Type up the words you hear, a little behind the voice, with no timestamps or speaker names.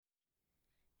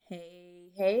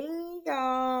Hey,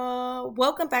 y'all.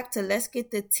 Welcome back to Let's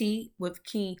Get the Tea with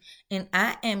Key. And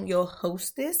I am your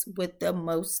hostess with the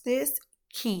mostest,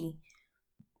 Key.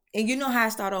 And you know how I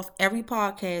start off every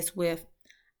podcast with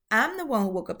I'm the one who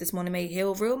woke up this morning, made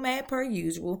Hill real mad per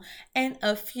usual, and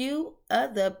a few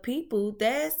other people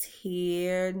that's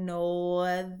here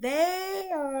nor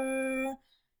there.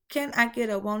 Can I get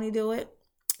a won't he do it?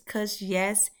 Because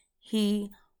yes, he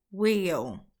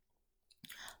will.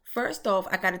 First off,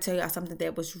 I got to tell y'all something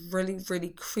that was really, really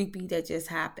creepy that just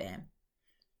happened.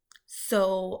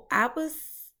 So I was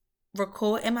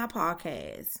recording my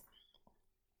podcast.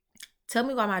 Tell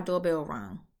me why my doorbell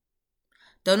rang.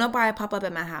 Don't nobody pop up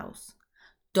at my house.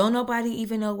 Don't nobody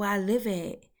even know where I live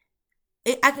at.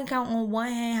 I can count on one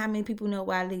hand how many people know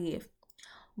where I live.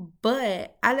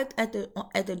 But I looked at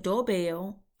the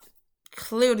doorbell.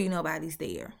 Clearly nobody's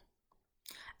there.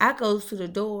 I go to the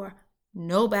door.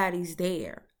 Nobody's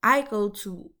there. I go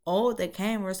to all the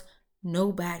cameras.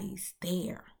 Nobody's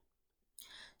there.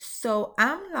 So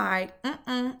I'm like,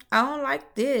 I don't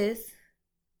like this.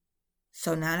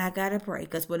 So now I gotta pray.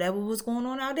 Because whatever was going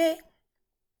on out there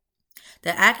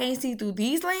that I can't see through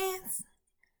these lands,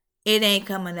 it ain't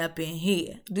coming up in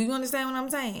here. Do you understand what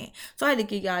I'm saying? So I had to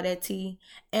give y'all that tea.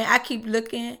 And I keep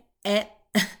looking at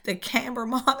the camera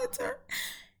monitor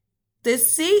to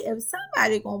see if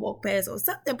somebody gonna walk past or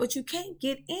something, but you can't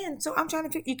get in. So I'm trying to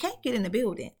figure, you can't get in the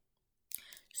building.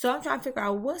 So I'm trying to figure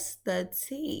out what's the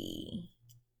tea.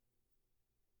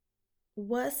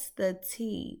 What's the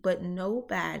tea? But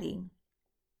nobody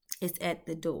is at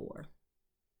the door.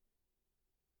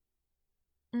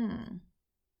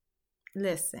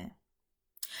 Listen,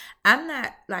 I'm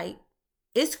not like,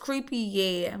 it's creepy,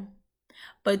 yeah.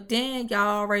 But then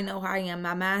y'all already know how I am.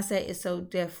 My mindset is so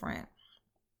different.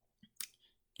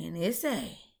 And it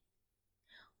say,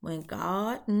 when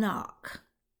God knock,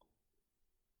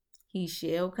 he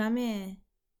shall come in.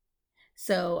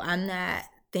 So I'm not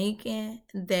thinking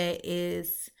that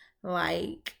it's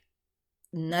like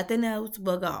nothing else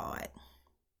but God.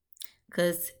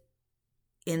 Because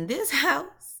in this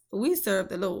house, we serve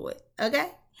the Lord. Okay?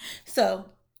 So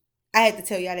I had to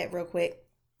tell y'all that real quick.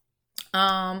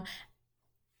 I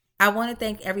want to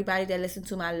thank everybody that listened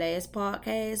to my last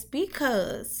podcast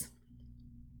because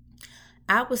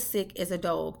I was sick as a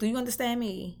dog. Do you understand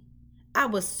me? I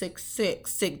was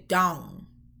sick down.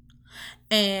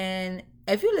 And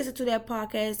if you listen to that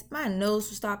podcast, my nose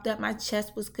was stopped up, my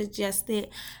chest was congested,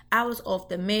 I was off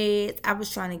the meds, I was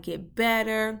trying to get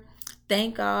better.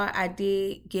 Thank God I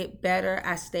did get better.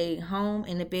 I stayed home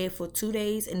in the bed for 2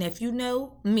 days. And if you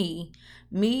know me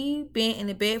being in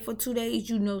the bed for 2 days,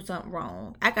 you know something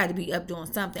wrong. I got to be up doing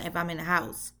something if I'm in the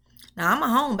house. Now, I'm a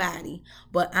homebody,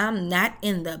 but I'm not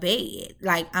in the bed.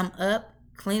 Like, I'm up,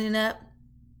 cleaning up,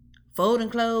 folding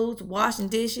clothes, washing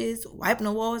dishes, wiping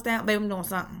the walls down. Baby, I'm doing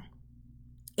something.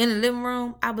 In the living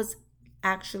room, I was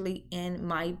actually in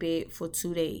my bed for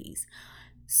 2 days.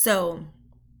 So,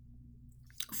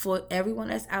 for everyone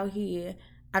that's out here,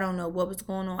 I don't know what was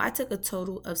going on. I took a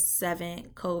total of 7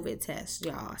 COVID tests,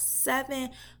 y'all. 7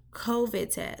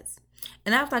 COVID tests.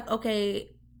 And I was like,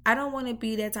 okay, I don't want to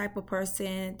be that type of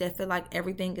person that feel like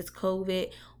everything is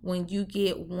COVID. When you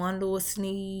get one little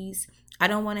sneeze, I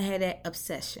don't want to have that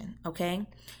obsession, okay?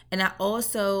 And I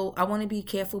want to be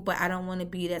careful, but I don't want to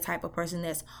be that type of person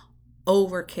that's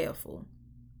over careful.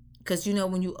 Because,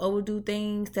 when you overdo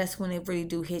things, that's when it really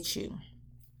do hit you.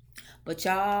 But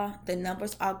y'all, the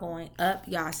numbers are going up.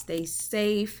 Y'all stay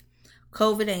safe.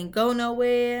 COVID ain't go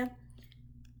nowhere.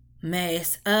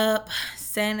 Mask up,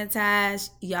 sanitize.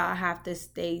 Y'all have to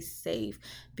stay safe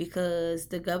because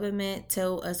the government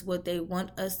tell us what they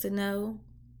want us to know.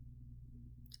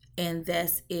 And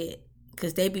that's it.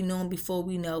 Because they be knowing before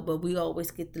we know, but we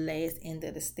always get the last end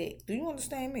of the stick. Do you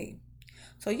understand me?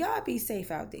 So y'all be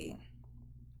safe out there.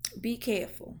 Be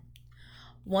careful.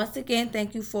 Once again,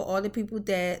 thank you for all the people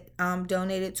that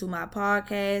donated to my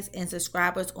podcast and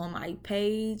subscribers on my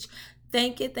page.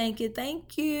 Thank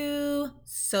you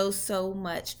so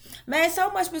much. Man, so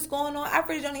much was going on. I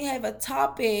really don't even have a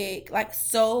topic. Like,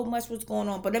 so much was going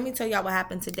on. But let me tell y'all what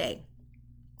happened today.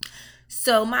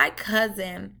 So my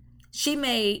cousin, she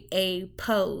made a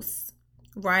post,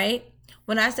 right?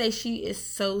 When I say she is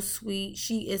so sweet,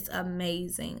 she is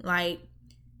amazing. Like,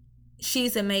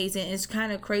 she's amazing. It's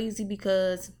kind of crazy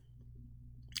because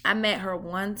I met her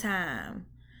one time.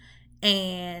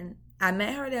 And I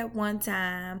met her that one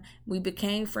time. We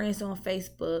became friends on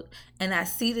Facebook. And I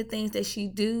see the things that she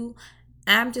do.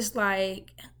 I'm just like,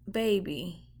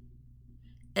 baby,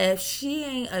 if she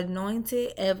ain't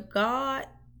anointed, if God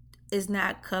is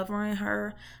not covering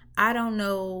her, I don't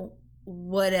know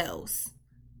what else.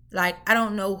 Like, I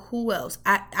don't know who else.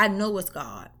 I know it's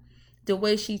God. The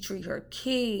way she treat her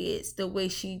kids, the way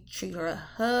she treat her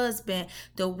husband,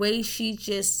 the way she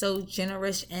just so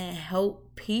generous and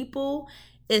help people,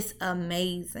 it's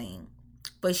amazing.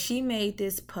 But she made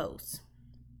this post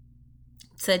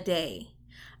today.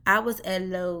 I was at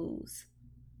Lowe's.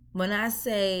 When I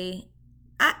say,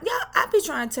 I be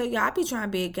trying to tell y'all, I be trying to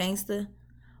be a gangster,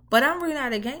 but I'm really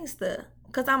not a gangster.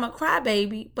 Cause I'm a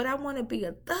crybaby, but I want to be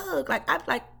a thug. Like, I'm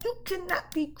like, you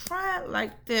cannot be crying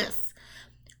like this.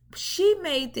 She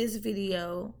made this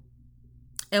video,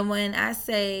 and when I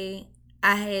say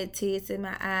I had tears in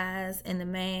my eyes, and the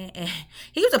man, and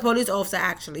he was a police officer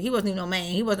actually. He wasn't even no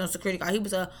man. He wasn't a security guard. He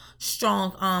was a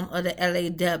strong arm of the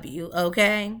LAW.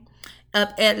 Okay,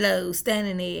 up at Lowe's,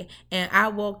 standing there, and I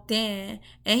walked in,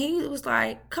 and he was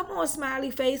like, "Come on,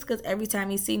 smiley face," because every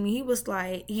time he see me, he was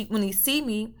like, when he see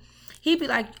me, he'd be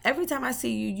like, every time I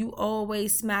see you, you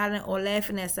always smiling or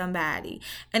laughing at somebody.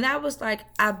 And I was like,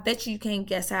 I bet you can't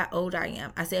guess how old I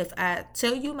am. I said, if I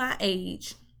tell you my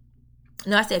age,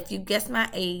 no, I said, if you guess my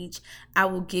age, I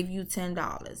will give you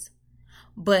 $10.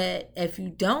 But if you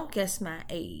don't guess my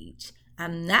age,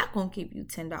 I'm not going to give you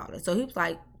 $10. So he was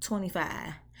like,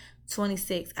 25,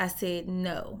 26. I said,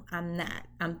 no, I'm not.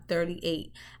 I'm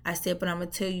 38. I said, but I'm going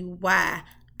to tell you why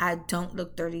I don't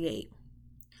look 38.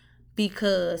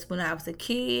 Because when I was a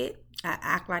kid, I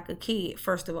act like a kid,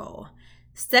 first of all.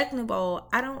 Second of all,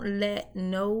 I don't let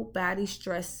nobody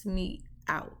stress me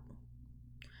out.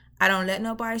 I don't let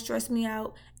nobody stress me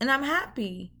out. And I'm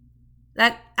happy.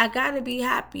 Like, I got to be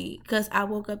happy because I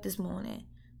woke up this morning.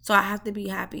 So I have to be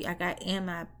happy. I got in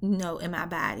my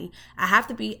body. I have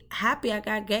to be happy I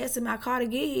got gas in my car to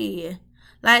get here.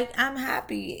 Like, I'm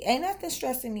happy. Ain't nothing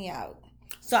stressing me out.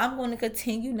 So I'm going to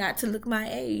continue not to look my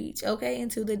age, okay,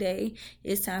 until the day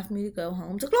it's time for me to go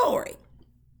home to glory.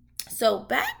 So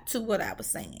back to what I was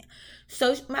saying.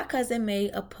 So my cousin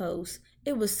made a post.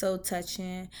 It was so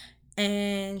touching.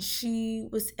 And she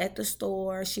was at the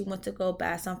store. She went to go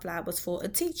buy some flowers for a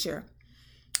teacher.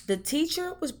 The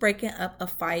teacher was breaking up a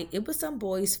fight. It was some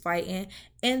boys fighting.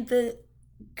 And the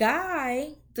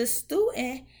guy, the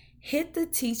student, hit the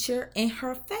teacher in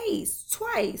her face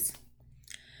twice.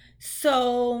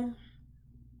 So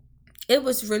it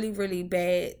was really, really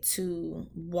bad to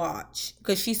watch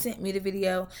because she sent me the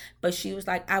video, but she was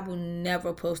like, I will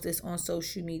never post this on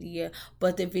social media.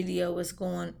 But the video is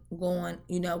going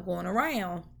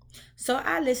around. So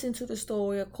I listened to the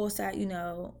story. Of course, I,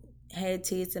 had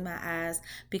tears in my eyes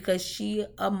because she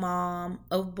a mom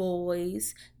of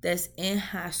boys that's in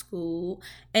high school.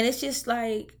 And it's just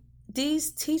like,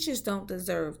 these teachers don't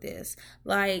deserve this.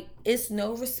 Like, it's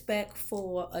no respect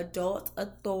for adult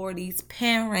authorities,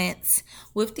 parents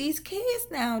with these kids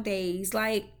nowadays.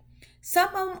 Like,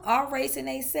 some of them are raising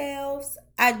themselves.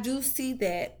 I do see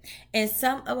that. And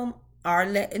some of them are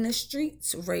letting the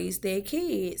streets raise their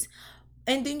kids.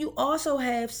 And then you also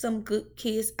have some good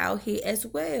kids out here as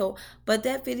well. But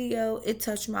that video, it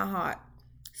touched my heart.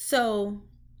 So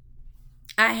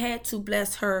I had to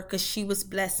bless her because she was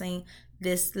blessing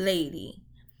this lady.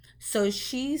 So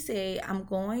she said, I'm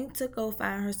going to go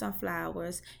find her some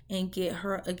flowers and get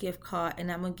her a gift card,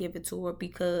 and I'm going to give it to her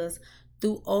because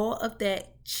through all of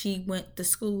that, she went to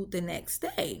school the next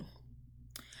day.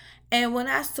 And when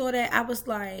I saw that, I was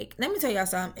like, let me tell y'all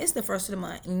something. It's the first of the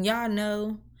month. And y'all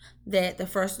know that the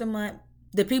first of the month,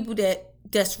 the people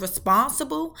that's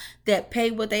responsible, that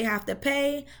pay what they have to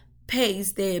pay,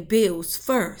 pays their bills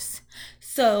first.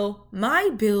 So my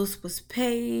bills was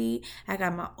paid. I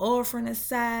got my offering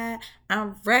aside.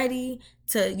 I'm ready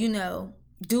to,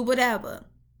 do whatever.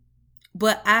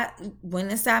 But I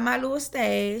went inside my little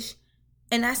stash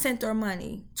and I sent her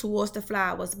money towards the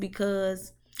flowers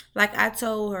because, like I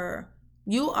told her,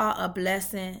 you are a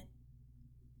blessing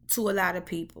to a lot of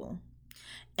people.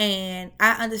 And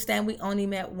I understand we only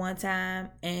met one time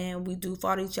and we do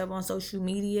follow each other on social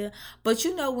media. But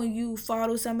when you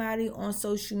follow somebody on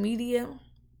social media,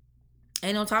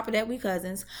 and on top of that, we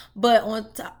cousins. But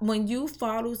when you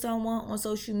follow someone on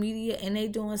social media and they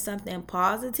doing something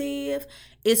positive,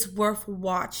 it's worth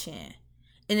watching.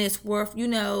 And it's worth,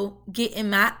 getting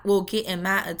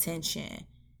my attention.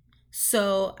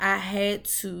 So I had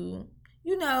to,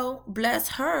 bless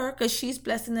her because she's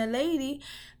blessing the lady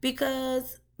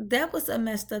because that was a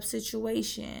messed up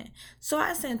situation. So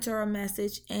I sent her a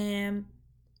message and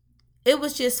it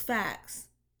was just facts.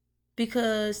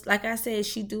 Because, like I said,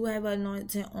 she do have an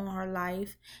anointing on her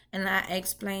life. And I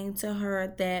explained to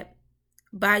her that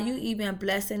by you even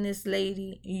blessing this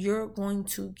lady, you're going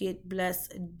to get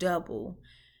blessed double.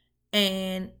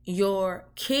 And your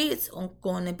kids are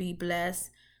going to be blessed.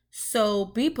 So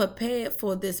be prepared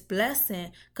for this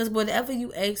blessing, because whatever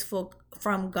you ask for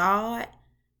from God,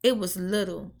 it was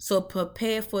little. So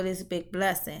prepare for this big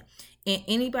blessing. And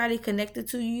anybody connected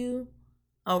to you,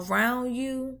 around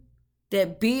you,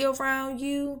 that be around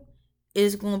you,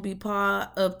 is going to be part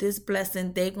of this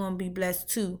blessing. They're going to be blessed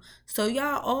too. So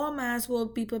y'all all might as well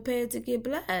be prepared to get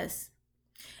blessed.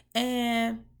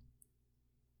 And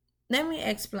let me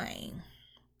explain.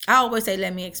 I always say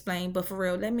let me explain, but for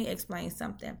real, let me explain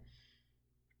something.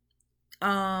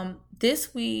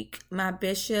 This week my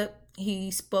bishop,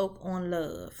 he spoke on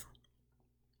love.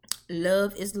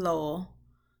 Love is law.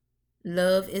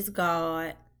 Love is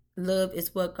God. Love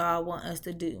is what God wants us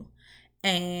to do.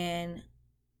 And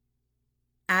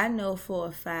I know for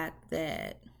a fact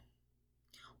that,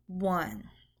 one,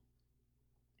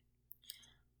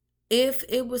 if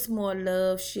it was more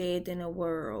love shared in the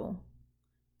world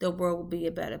would be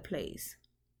a better place.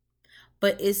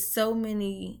 But it's so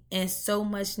many and so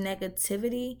much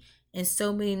negativity and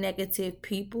so many negative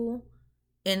people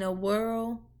in the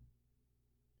world.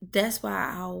 That's why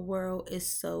our world is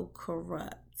so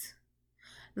corrupt.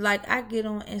 Like, I get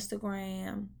on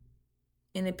Instagram,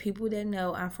 and the people that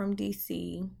know I'm from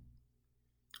DC,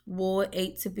 Ward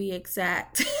 8 to be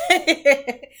exact,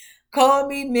 call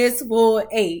me Miss Ward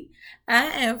 8. I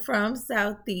am from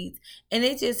Southeast, and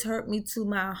it just hurt me to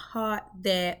my heart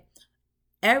that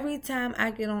every time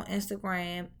I get on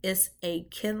Instagram, it's a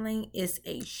killing, it's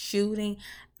a shooting.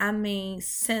 I mean,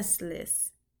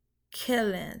 senseless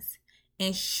killings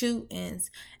and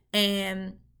shootings.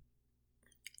 And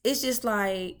it's just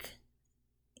like,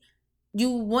 you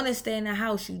want to stay in the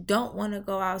house. You don't want to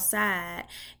go outside.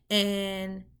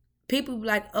 And people be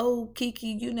like, oh, Kiki,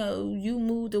 you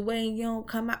moved away and you don't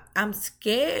come out. I'm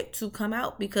scared to come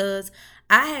out because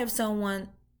I have someone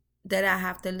that I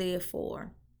have to live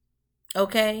for.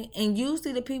 Okay? And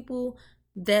usually the people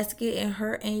that's getting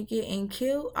hurt and getting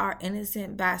killed are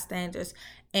innocent bystanders.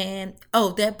 And,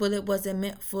 oh, that bullet wasn't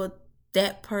meant for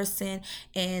that person,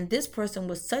 and this person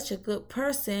was such a good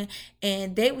person,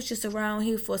 and they was just around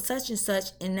here for such and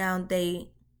such, and now they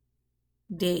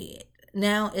dead.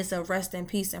 Now it's a rest in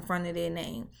peace in front of their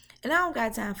name. And I don't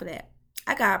got time for that.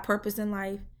 I got a purpose in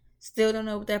life. Still don't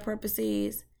know what that purpose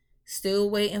is. Still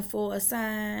waiting for a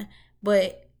sign.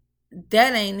 But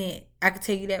that ain't it. I can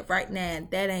tell you that right now.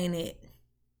 That ain't it.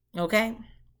 Okay?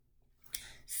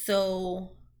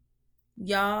 So,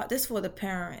 y'all, this for the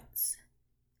parents.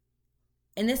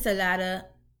 And it's a lot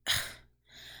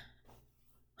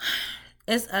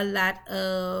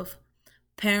of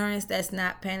parents that's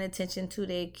not paying attention to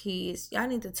their kids. Y'all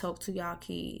need to talk to y'all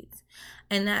kids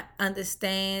and not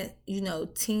understand,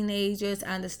 teenagers. I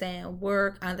understand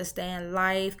work. I understand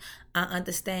life. I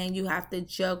understand you have to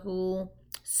juggle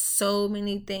so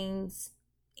many things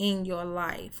in your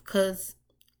life, because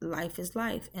life is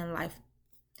life, and life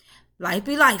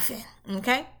be lifing,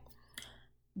 okay?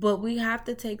 But we have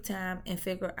to take time and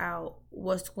figure out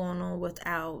what's going on with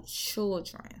our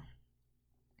children.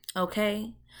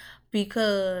 Okay?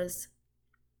 Because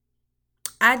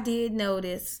I did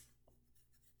notice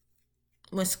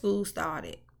when school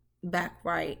started back,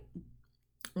 right?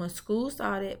 When school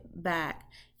started back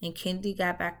and Kendi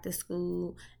got back to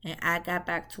school and I got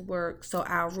back to work, so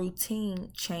our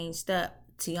routine changed up.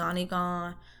 Tiani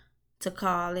gone to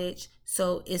college,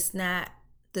 so it's not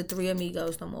the three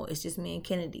amigos no more. It's just me and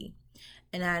Kennedy.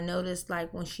 And I noticed,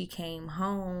 like, when she came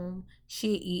home,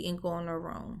 she'd eat and go in her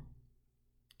room.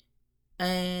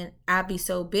 And I'd be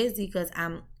so busy because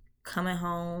I'm coming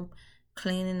home,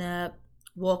 cleaning up,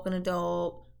 walking the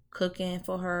dog, cooking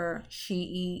for her. She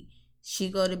eat, she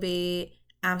go to bed.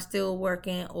 I'm still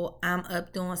working, or I'm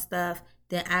up doing stuff.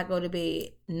 Then I go to bed.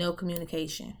 No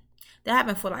communication. That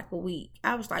happened for like a week.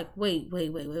 I was like, wait.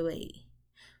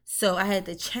 So I had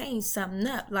to change something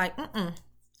up. Like,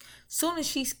 Soon as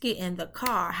she's get in the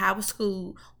car, how was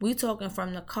school? We talking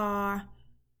from the car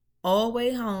all the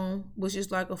way home, which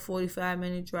is like a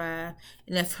 45-minute drive.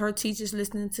 And if her teacher's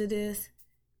listening to this,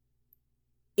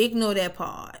 ignore that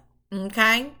part,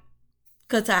 okay?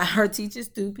 Because her teachers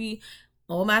do be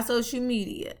on my social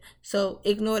media. So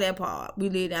ignore that part. We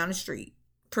live down the street,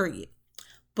 period.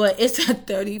 But it's a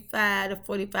 35 to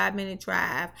 45-minute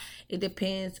drive. It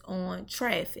depends on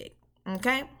traffic.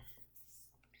 Okay?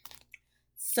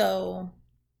 So,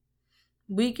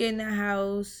 we get in the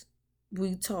house.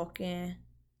 We talking.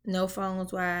 No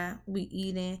phones while we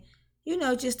eating.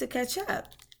 Just to catch up.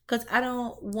 Because I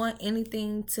don't want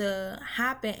anything to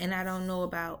happen and I don't know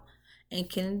about. And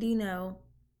Kennedy know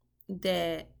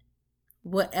that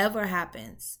whatever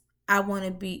happens, I want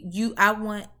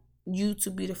you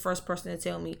to be the first person to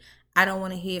tell me I don't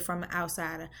want to hear from an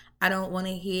outsider. I don't want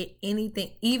to hear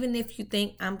anything. Even if you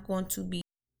think I'm going to be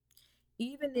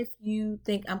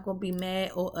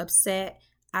mad or upset,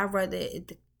 I'd rather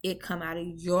it come out of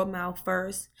your mouth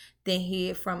first than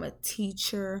hear from a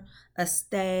teacher, a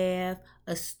staff,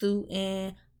 a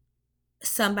student,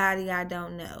 somebody I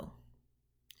don't know.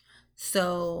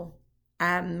 So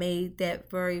I made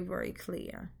that very, very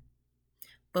clear.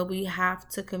 But we have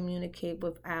to communicate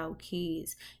with our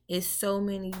kids. It's so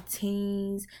many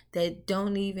teens that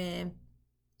don't even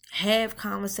have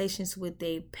conversations with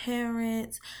their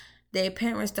parents. Their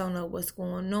parents don't know what's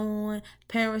going on.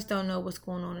 Parents don't know what's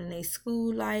going on in their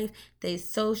school life, their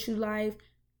social life.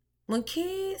 When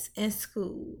kids in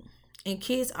school and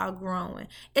kids are growing,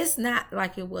 it's not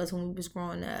like it was when we was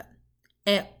growing up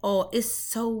at all. It's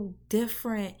so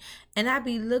different. And I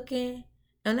be looking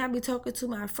and I be talking to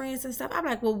my friends and stuff. I'm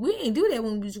like, well, we ain't do that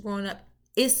when we was growing up.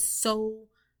 It's so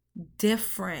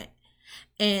different.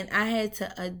 And I had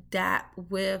to adapt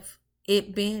with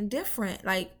it being different.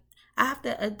 Like, I have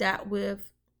to adapt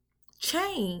with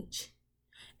change.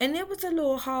 And it was a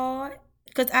little hard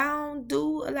because I don't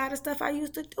do a lot of stuff I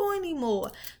used to do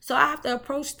anymore. So I have to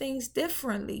approach things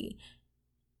differently.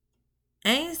 I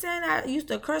ain't saying I used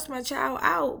to curse my child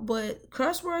out, but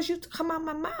curse words used to come out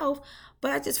my mouth.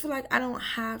 But I just feel like I don't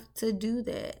have to do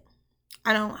that.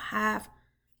 I don't have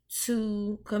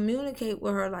to communicate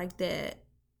with her like that.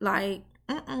 Like,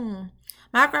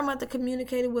 my grandmother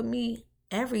communicated with me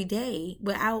every day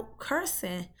without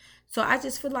cursing. So I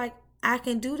just feel like I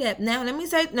can do that. Now let me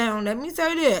say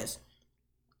this.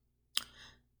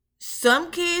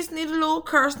 Some kids need a little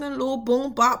cursing, a little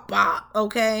boom bop bop,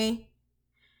 okay?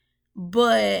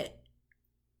 But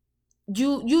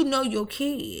you know your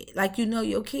kid. Like, you know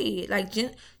your kid. Like,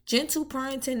 gentle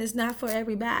parenting is not for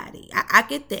everybody. I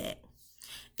get that.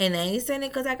 And I ain't saying it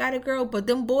because I got a girl, but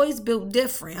them boys built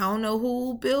different. I don't know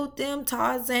who built them.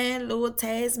 Tarzan, little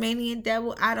Tasmanian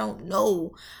devil. I don't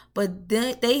know. But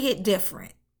they hit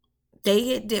different.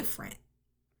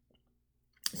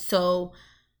 So,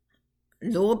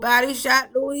 little body shot,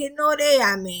 little hit no day,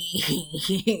 I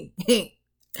mean.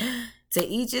 To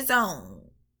each his own.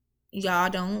 Y'all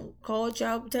don't call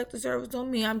Child Protective Service on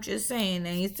me. I'm just saying. I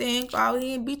ain't saying go out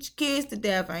here and beat your kids to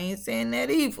death. I ain't saying that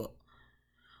either.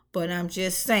 But I'm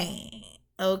just saying,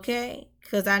 okay?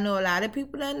 Because I know a lot of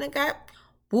people that got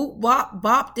whoop, wop,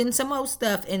 bopped and some old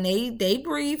stuff. And they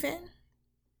breathing.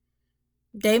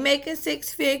 They making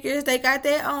 6 figures. They got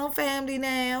their own family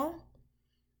now.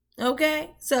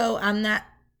 Okay? So I'm not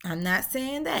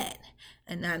saying that.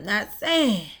 And I'm not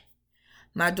saying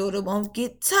my daughter won't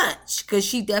get touched. Because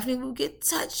she definitely will get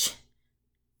touched.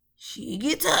 She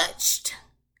get touched.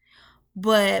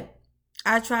 But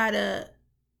I try to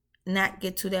not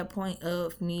get to that point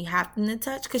of me having to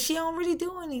touch, because she don't really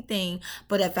do anything.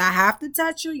 But if I have to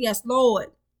touch her, yes, Lord.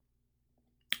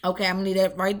 Okay, I'm gonna leave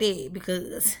that right there,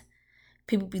 because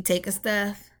people be taking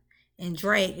stuff and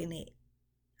dragging it.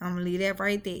 I'm gonna leave that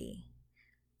right there.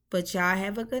 But y'all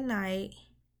have a good night.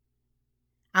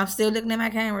 I'm still looking at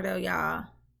my camera though, y'all.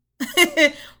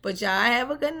 But y'all have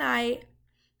a good night.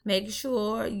 Make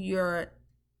sure you're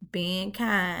being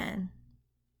kind.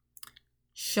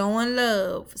 Showing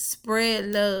love. Spread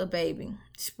love, baby.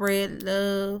 Spread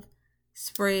love.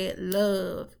 Spread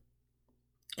love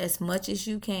as much as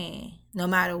you can. No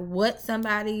matter what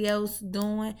somebody else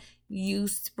doing, you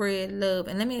spread love.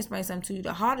 And let me explain something to you.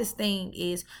 The hardest thing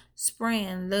is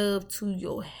spreading love to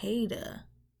your hater.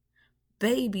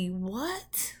 Baby,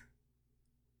 what?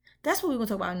 That's what we're going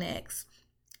to talk about next.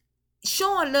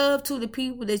 Showing love to the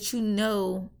people that you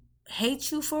know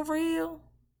hate you for real.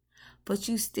 But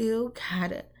you still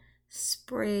gotta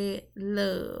spread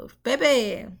love.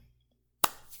 Baby,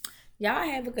 y'all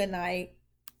have a good night.